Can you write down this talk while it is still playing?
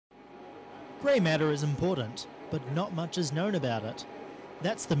Grey matter is important, but not much is known about it.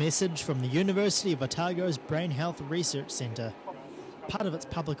 That's the message from the University of Otago's Brain Health Research Centre. Part of its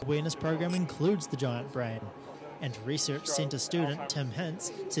public awareness program includes the giant brain, and Research Centre student Tim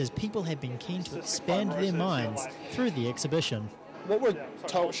Hintz says people have been keen to expand their minds through the exhibition. What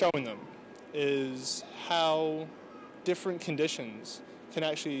we're showing them is how different conditions can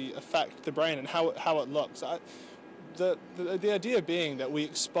actually affect the brain and how it looks. The idea being that we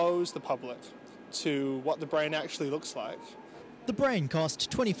expose the public to what the brain actually looks like. The brain cost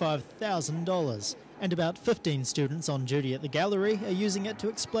 $25,000, and about 15 students on duty at the gallery are using it to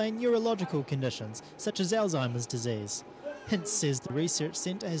explain neurological conditions such as Alzheimer's disease. Hintz says the research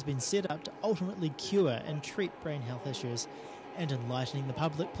centre has been set up to ultimately cure and treat brain health issues, and enlightening the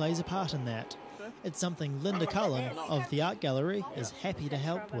public plays a part in that. It's something Linda Cullen of the Art Gallery is happy to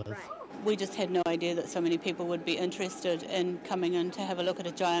help with. We just had no idea that so many people would be interested in coming in to have a look at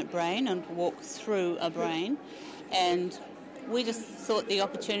a giant brain and walk through a brain, and we just thought the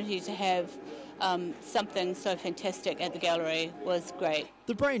opportunity to have something so fantastic at the gallery was great.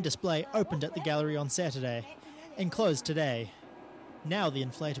 The brain display opened at the gallery on Saturday and closed today. Now the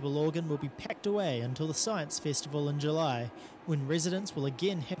inflatable organ will be packed away until the Science Festival in July, when residents will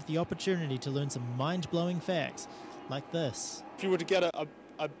again have the opportunity to learn some mind-blowing facts like this. If you were to get a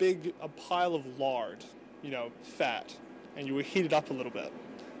pile of lard, fat, and you would heat it up a little bit,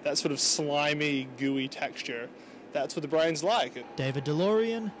 that sort of slimy, gooey texture, that's what the brain's like. David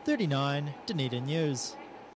DeLorean, 39, Dunedin News.